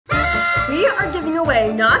giving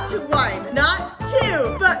away not 1, not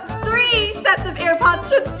 2, but 3 sets of AirPods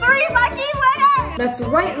to 3 lucky winners! That's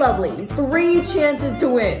right, lovelies. 3 chances to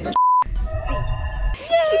win.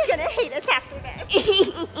 She's gonna hate us after this.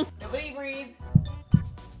 Nobody breathe.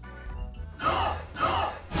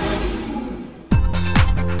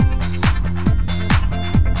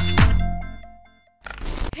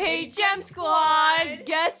 Hey, Gem Squad!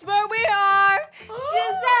 Guess where we are?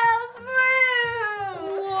 Giselle's room!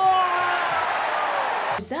 Whoa.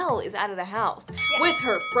 Giselle is out of the house with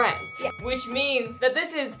her friends, which means that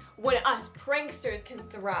this is when us pranksters can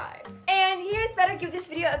thrive. And you guys better give this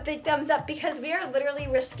video a big thumbs up because we are literally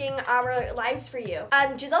risking our lives for you.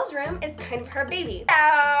 Giselle's room is kind of her baby.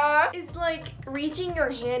 It's like reaching your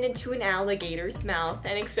hand into an alligator's mouth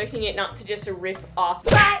and expecting it not to just rip off.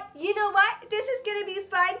 But you know what? This is gonna be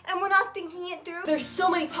fun and we're not thinking it through. There's so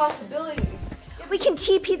many possibilities. We can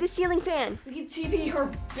TP the ceiling fan. We can TP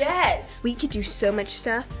her bed. We could do so much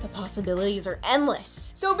stuff. The possibilities are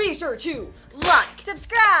endless. So be sure to Like,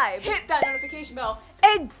 subscribe, hit that notification bell,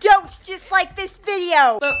 and don't dislike this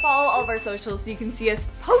video. but follow all of our socials so you can see us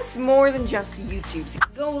post more than just YouTubes.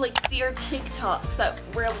 Go like see our TikToks that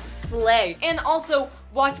will slay. And also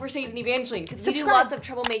watch Mercedes and Evangeline because we do lots of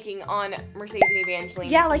troublemaking on Mercedes and Evangeline.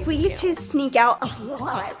 Yeah, like we used to sneak out a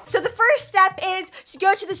lot. So the first step is to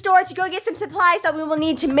go to the store to go get some supplies that we will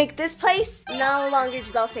need to make this place no longer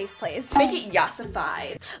Giselle's safe place. Make it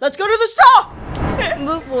yassified. Let's go to the store!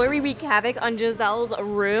 Before we wreak havoc on Giselle's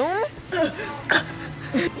room,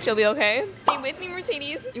 she'll be okay. Stay with me,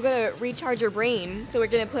 Mercedes. You gotta recharge your brain. So we're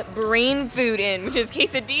gonna put brain food in, which is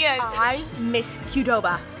quesadillas. I miss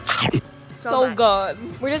Qdoba. So good.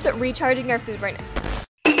 We're just recharging our food right now.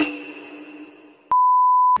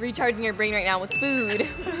 Recharging your brain right now with food.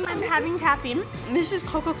 I'm having caffeine. This is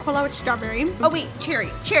Coca-Cola with strawberry. Oh wait, cherry.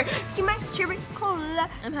 Cherry. Do you mind cherry cola?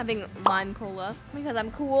 I'm having lime cola because I'm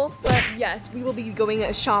cool. But yes, we will be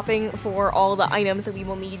going shopping for all the items that we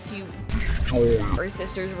will need to our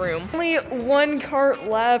sister's room. Only 1 cart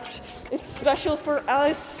left. It's special for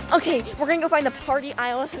us. Okay, we're gonna go find the party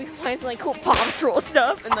aisle so we can find some like cool Paw Patrol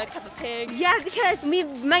stuff and like have a pig. Yeah, because we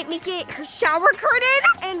might make it her shower curtain,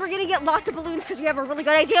 and we're gonna get lots of balloons because we have a really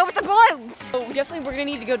good idea with the balloons. So definitely we're gonna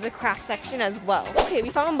need to go to the craft section as well. Okay, we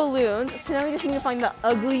found balloons, so now we just need to find the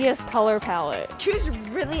ugliest color palette. Choose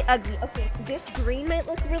really ugly. Okay, this green might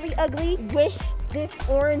look really ugly with this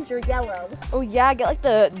orange or yellow. Oh yeah, get like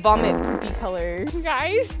the vomit poopy color.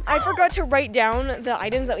 Guys, I forgot to write down the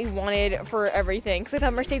items that we wanted for everything because I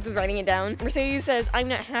thought Mercedes was writing it down. Mercedes says, I'm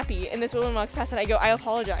not happy, and this woman walks past and I go, I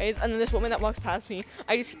apologize, and then this woman that walks past me,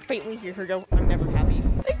 I just faintly hear her go, I'm never happy.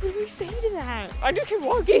 Like, what do we say to that? I just keep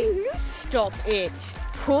walking. Stop it.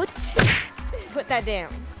 Put that down.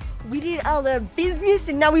 We did all the business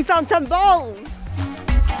and now we found some balls.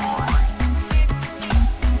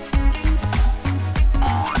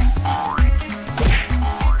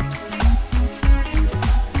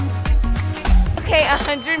 Okay,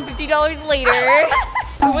 $150 later.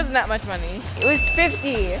 It wasn't that much money. It was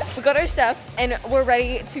 $50. We got our stuff and we're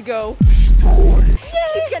ready to go. She's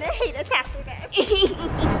gonna hate us after this.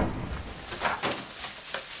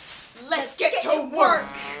 Let's get to work.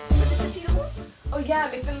 Oh yeah,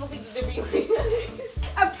 make them look like they're being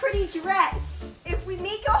a pretty dress. If we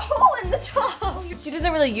make a hole in the top. She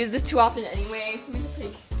doesn't really use this too often anyway, so we just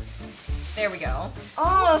like, there we go.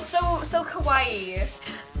 Oh, so kawaii.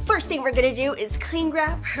 First thing we're gonna do is clean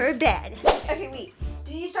wrap her bed. Okay, wait.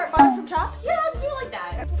 Did you start bottom from top? Yeah, let's do it like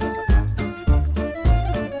that.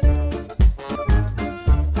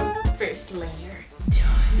 First layer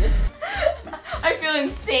done. I feel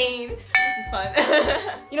insane. This is fun.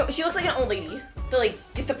 You know, she looks like an old lady. To like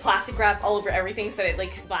get the plastic wrap all over everything so that it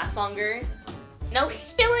like lasts longer. No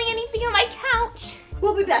spilling anything on my couch.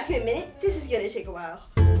 We'll be back in a minute. This is gonna take a while.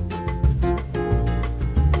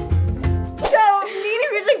 So, me and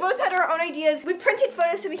Evangeline both had our own ideas. We printed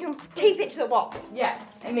photos so we can tape it to the wall. Yes,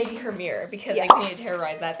 and maybe her mirror because Yeah. like, we need to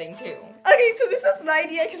terrorize that thing too. Okay, so this was my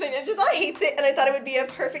idea because I know Giselle hates it and I thought it would be a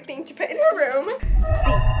perfect thing to put in her room.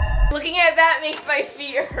 Feet. Looking at that makes my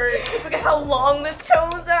feet hurt. Look at how long the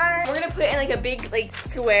toes are. We're gonna put it in like a big like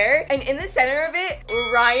square, and in the center of it,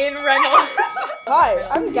 Ryun Reynolds. Hi,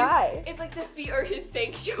 I'm Guy. It's like the feet are his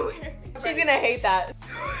sanctuary. She's gonna hate that.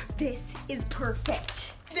 This is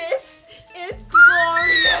perfect. This is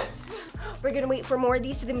glorious. We're gonna wait for more of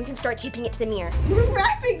these so then we can start taping it to the mirror. We're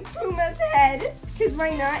wrapping Puma's head, because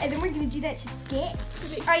why not? And then we're gonna do that to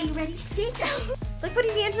Stitch. Are you ready, Stitch? Look what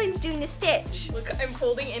Evangeline's doing to Stitch. Look, I'm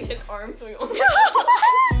folding in his arm so he won't get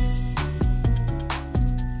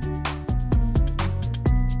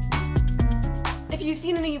If If you've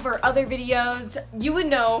seen any of our other videos, you would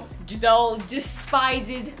know Giselle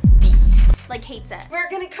despises feet. Like hates it. We're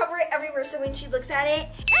gonna cover it everywhere so when she looks at it,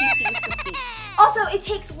 she sees the feet. Also, it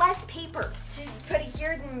takes less paper to put it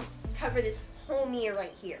here than cover this whole mirror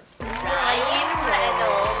right here. Ryun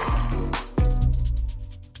Reynolds.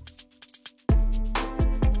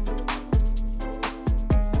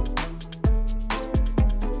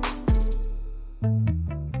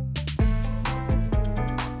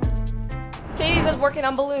 Mercedes is working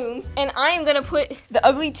on balloons, and I am gonna put the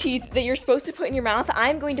ugly teeth that you're supposed to put in your mouth,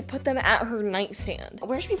 I'm going to put them at her nightstand.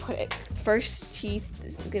 Where should we put it? First teeth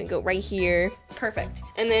is gonna go right here. Perfect.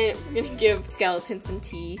 And then we're gonna give Skeleton some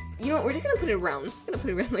teeth. You know what, we're just gonna put it around. I'm gonna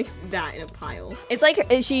put it around like that in a pile. It's like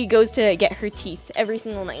she goes to get her teeth every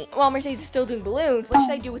single night. While Mercedes is still doing balloons, what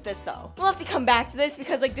should I do with this though? We'll have to come back to this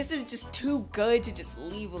because like this is just too good to just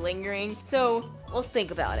leave lingering. So we'll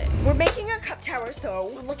think about it. We're making a cup tower,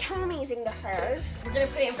 so look how amazing this is. We're gonna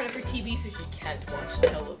put it in front of her TV so she can't watch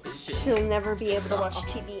television. She'll never be able to watch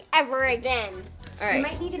TV ever again. All right. You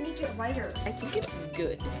might need to make it whiter. I think it's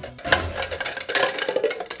good.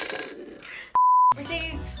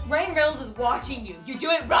 Mercedes, Ryun Reynolds is watching you. You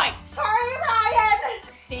do it right. Sorry, Ryan.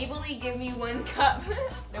 Stably give me 1 cup.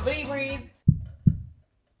 Nobody breathe.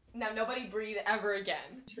 Now nobody breathe ever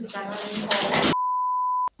again.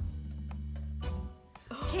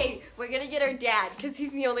 Okay, we're gonna get our dad because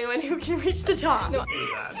he's the only one who can reach the top. No.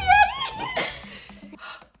 Daddy!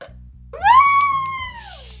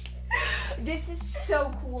 This is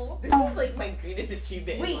so cool. This is like my greatest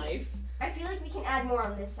achievement in life. I feel like we can add more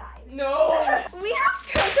on this side. No! We have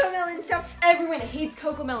cocoa melon stuff. Everyone hates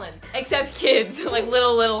cocoa melon, except kids, like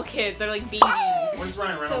little kids. They're like babies. What does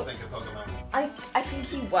Ryun Reynolds think of cocoa melon? I think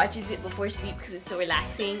he watches it before sleep because it's so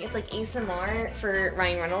relaxing. It's like ASMR for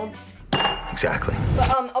Ryun Reynolds. Exactly.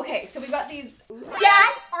 But okay, so we got these.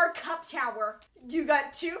 Dad, our cup tower. You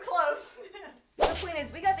got too close. The point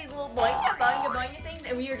is, we got these little boinga things,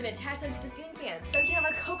 and we are gonna attach them to the ceiling fan, so we can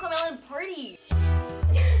have a cocoa melon party.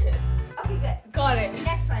 Okay, good. Got it.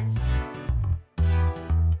 Next one.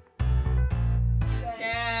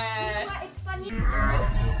 Yes. You know what? It's funny.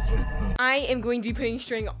 I am going to be putting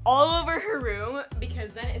string all over her room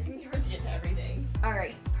because then it's gonna be hard to get to everything. All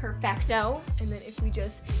right, perfecto. And then if we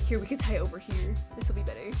just, here, we can tie it over here. This will be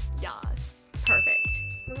better. Yes, perfect.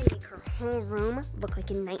 I'm gonna make her whole room look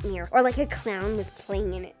like a nightmare or like a clown was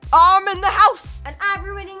playing in it. I'm in the house. And I'm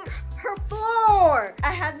ruining her floor.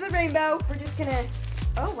 I have the rainbow. We're just gonna,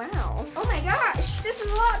 oh wow. Oh my gosh, this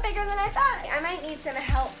is a lot bigger than I thought. I might need some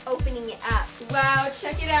help opening it up. Wow,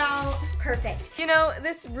 check it out. Perfect. You know,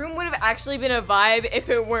 this room would have actually been a vibe if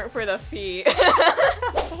it weren't for the feet.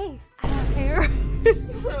 Hey, I have hair. I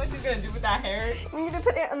don't know what she's gonna do with that hair. I'm gonna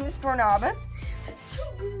put it on this doorknob. That's so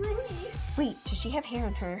grody. Wait, does she have hair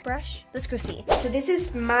on her brush? Let's go see. So this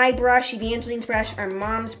is my brush, Evangeline's brush, our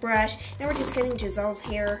mom's brush. Now we're just getting Giselle's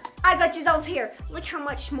hair. I got Giselle's hair. Look how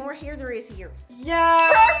much more hair there is here. Yeah.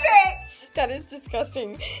 Perfect! That is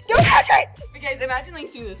disgusting. Don't touch it! But guys, imagine like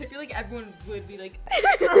seeing this. I feel like everyone would be like,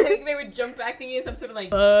 like they would jump back thinking it's some sort of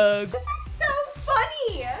like bug. This is so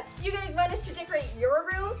funny. You guys want us to decorate your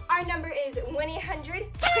room? Our number is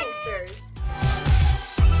 1-800-GEMSisters.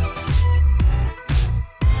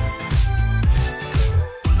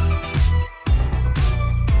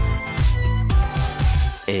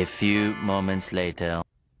 A few moments later.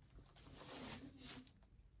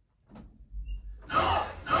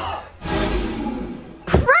 What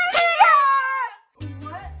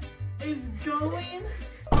is going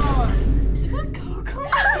on? Is that Coco?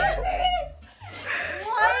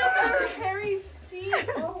 Why are her hairy feet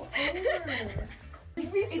all over? We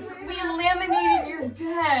laminated your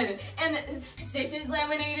bed, and Stitch is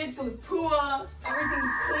laminated, so is Pua.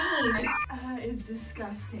 Everything's clean. That is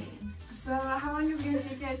disgusting. So how long is it gonna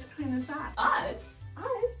take you guys to clean this up? Us?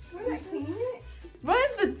 We're not cleaning it. What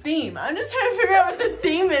is the theme? I'm just trying to figure out what the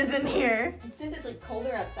theme is in here. Since it's like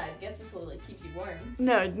colder outside, I guess this will like keep you warm.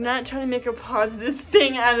 No, not trying to make a positive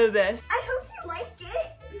thing out of this. I hope you like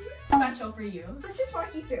it. Special for you. Let's just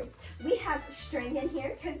walk you through. We have string in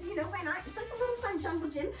here, because you know why not? It's like a little fun jungle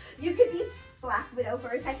gym. You could be Black Widow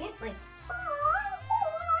for a second, like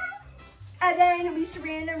and then we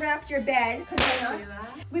saran and wrapped your bed.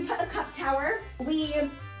 We put a cup tower. We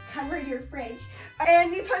cover your fridge.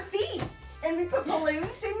 And we put feet. And we put balloons.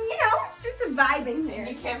 And you know, it's just a vibe in here. And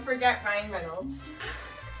you can't forget Ryun Reynolds.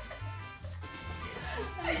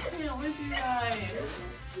 I can't with you guys.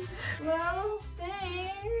 Well,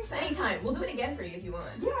 thanks. Anytime. We'll do it again for you if you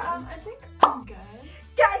want. Yeah. I think I'm good.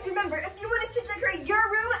 Guys, remember, if you want us to decorate your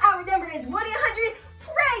room, our number is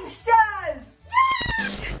 1-800-PRANKSTERS!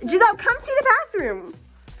 Giselle, come see the bathroom.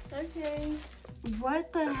 Okay.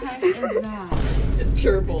 What the heck is that? It's a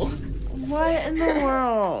gerbil. What in the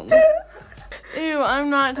world? Ew, I'm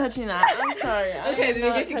not touching that. I'm sorry. Okay, then I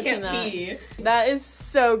not guess you touching can't that. pee. That is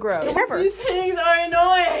so gross. Never. These things are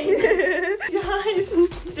annoying. You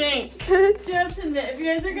guys stink. You have to admit, if you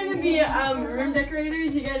guys are gonna be room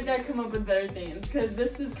decorators, you guys gotta come up with better themes. Because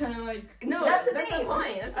this is kind of like No, That's that's the not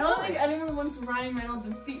fine. I don't think anyone wants Ryan Reynolds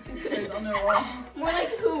and feet pictures on their wall. More like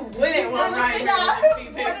who wouldn't want Ryan Reynolds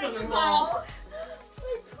feet pics on the wall?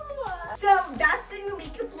 Like, come on. So that's the new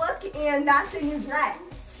makeup look, and that's a new dress.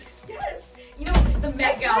 Yes. You know, the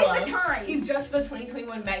Met Let's play Gala. the time. He's dressed for the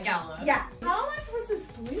 2021 Met Gala. Yeah. How am I supposed to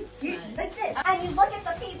sleep You, tonight? like this. And you look at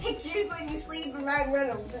the feet pictures when you sleep with Ryan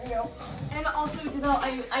Reynolds, you know. And also, Giselle,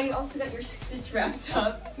 I also got your stitch wrapped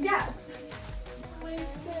up. Yeah. My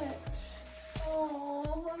stitch.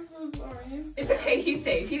 Oh, I'm so sorry. It's okay, he's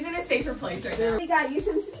safe. He's in a safer place right now. We got you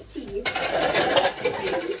some sweet tea.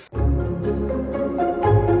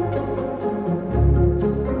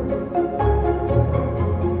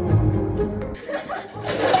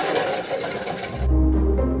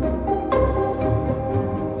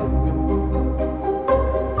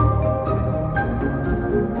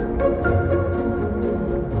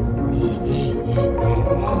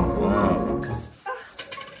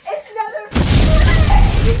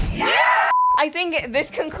 I think this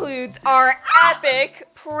concludes our epic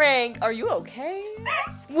prank. Are you okay?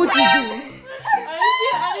 What'd you do?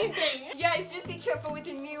 I didn't do anything. Guys, just be careful with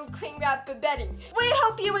the new cling wrap bedding. We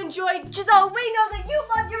hope you enjoyed. Giselle, we know that you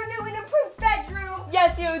love your new and improved bedroom.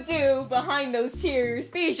 Yes, you do. Behind those tears.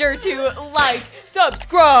 Be sure to like,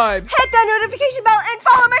 subscribe. Hit that notification bell and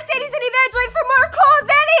follow Mercedes and Evangeline for more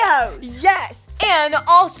cool videos. Yes, and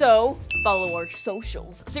also follow our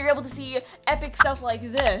socials so you're able to see epic stuff like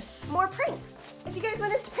this. More pranks. If you guys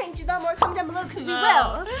want us to prank Giselle more, comment down below because we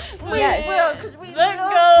No. will. We Yes. will because we Let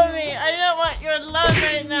love go of me. I don't want your love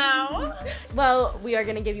right now. Well, we are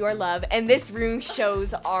gonna give you our love, and this room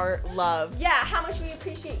shows our love. Yeah, how much we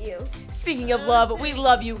appreciate you. Speaking of love, we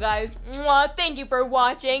love you guys. Mwah. Thank you for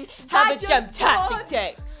watching. Have Bye, a gem-tastic Gemstar.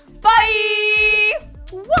 day. Bye!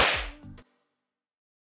 Woo.